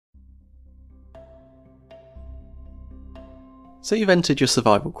So you've entered your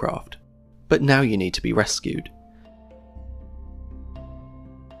survival craft, but now you need to be rescued.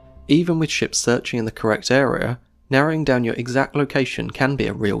 Even with ships searching in the correct area, narrowing down your exact location can be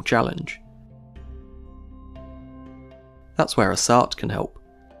a real challenge. That's where a SART can help.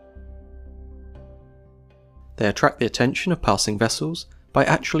 They attract the attention of passing vessels by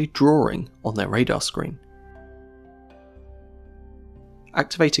actually drawing on their radar screen.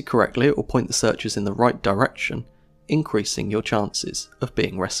 Activated correctly, it will point the searchers in the right direction, increasing your chances of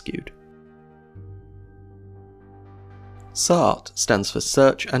being rescued. SART stands for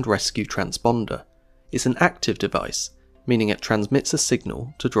Search and Rescue Transponder. It's an active device, meaning it transmits a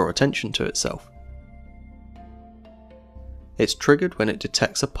signal to draw attention to itself. It's triggered when it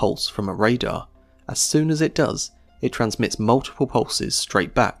detects a pulse from a radar. As soon as it does, it transmits multiple pulses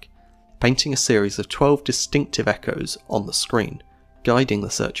straight back, painting a series of 12 distinctive echoes on the screen, guiding the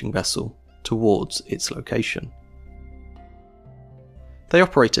searching vessel towards its location. They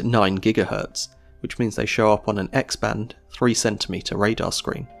operate at 9 GHz, which means they show up on an X-band 3cm radar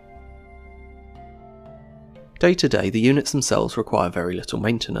screen. Day to day, the units themselves require very little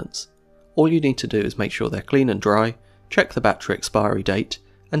maintenance. All you need to do is make sure they're clean and dry, check the battery expiry date,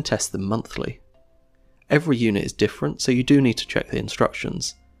 and test them monthly. Every unit is different, so you do need to check the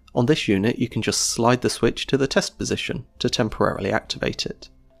instructions. On this unit, you can just slide the switch to the test position to temporarily activate it.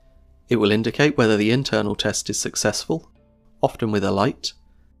 It will indicate whether the internal test is successful, often with a light.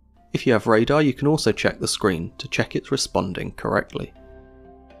 If you have radar, you can also check the screen to check it's responding correctly.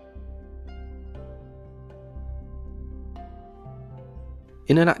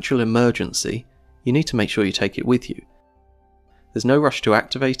 In an actual emergency, you need to make sure you take it with you. There's no rush to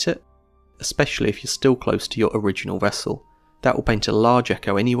activate it, especially if you're still close to your original vessel. That will paint a large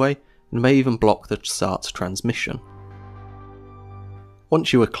echo anyway, and may even block the SART's transmission.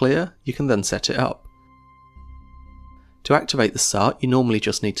 Once you are clear, you can then set it up. To activate the SART, you normally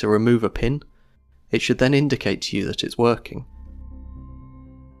just need to remove a pin. It should then indicate to you that it's working.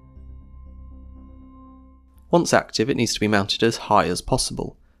 Once active, it needs to be mounted as high as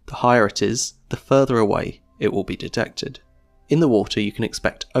possible. The higher it is, the further away it will be detected. In the water, you can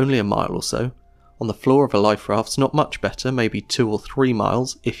expect only a mile or so. On the floor of a life raft's not much better, maybe 2 or 3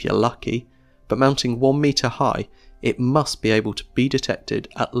 miles if you're lucky, but mounting 1 metre high, it must be able to be detected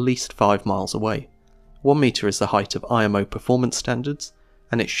at least 5 miles away. 1 metre is the height of IMO performance standards,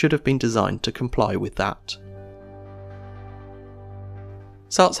 and it should have been designed to comply with that.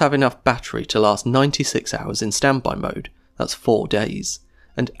 SARTs have enough battery to last 96 hours in standby mode, that's 4 days,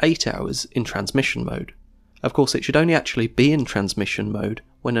 and 8 hours in transmission mode. Of course, it should only actually be in transmission mode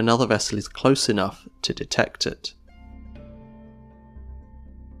when another vessel is close enough to detect it.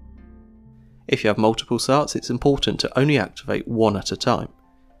 If you have multiple SARTs, it's important to only activate one at a time.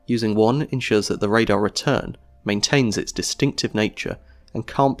 Using one ensures that the radar return maintains its distinctive nature and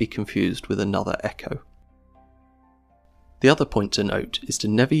can't be confused with another echo. The other point to note is to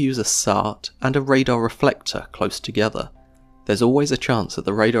never use a SART and a radar reflector close together. There's always a chance that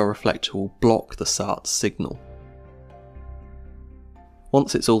the radar reflector will block the SART's signal.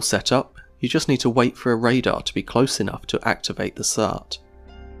 Once it's all set up, you just need to wait for a radar to be close enough to activate the SART.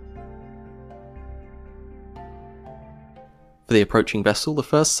 For the approaching vessel, the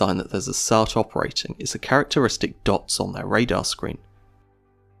first sign that there's a SART operating is the characteristic dots on their radar screen.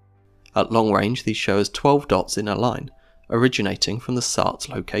 At long range, these show as 12 dots in a line, originating from the SART's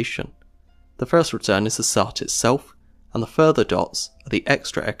location. The first return is the SART itself, and the further dots are the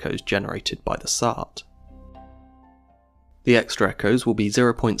extra echoes generated by the SART. The extra echoes will be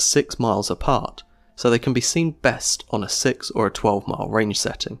 0.6 miles apart, so they can be seen best on a 6 or a 12 mile range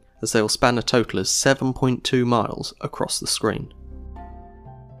setting, as they will span a total of 7.2 miles across the screen.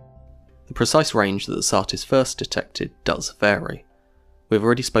 The precise range that the SART is first detected does vary. We've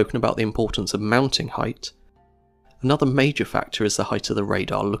already spoken about the importance of mounting height. Another major factor is the height of the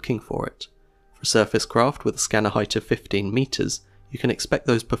radar looking for it. For a surface craft with a scanner height of 15 meters, you can expect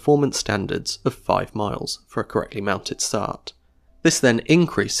those performance standards of 5 miles for a correctly mounted SART. This then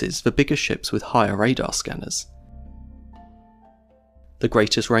increases for bigger ships with higher radar scanners. The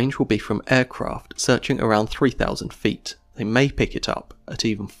greatest range will be from aircraft searching around 3,000 feet. They may pick it up at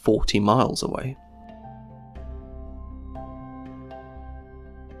even 40 miles away.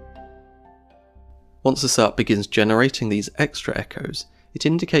 Once the SART begins generating these extra echoes, it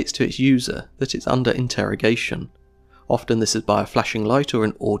indicates to its user that it's under interrogation. Often this is by a flashing light or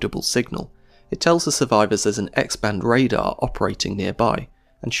an audible signal. It tells the survivors there's an X-band radar operating nearby,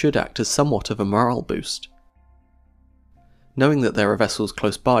 and should act as somewhat of a morale boost. Knowing that there are vessels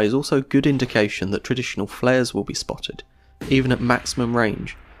close by is also a good indication that traditional flares will be spotted, even at maximum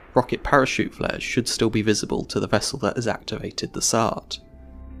range, rocket parachute flares should still be visible to the vessel that has activated the SART.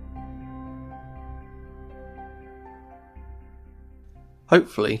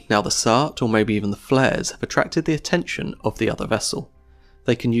 Hopefully, now the SART, or maybe even the flares, have attracted the attention of the other vessel.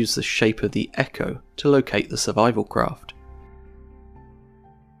 They can use the shape of the echo to locate the survival craft.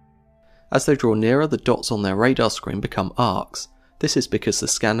 As they draw nearer, the dots on their radar screen become arcs. This is because the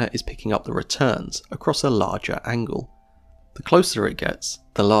scanner is picking up the returns across a larger angle. The closer it gets,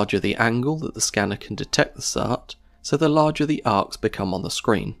 the larger the angle that the scanner can detect the SART, so the larger the arcs become on the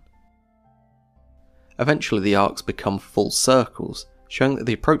screen. Eventually the arcs become full circles, showing that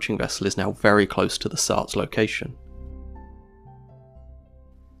the approaching vessel is now very close to the SART's location.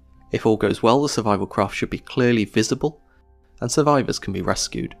 If all goes well, the survival craft should be clearly visible, and survivors can be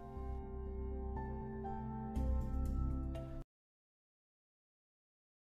rescued.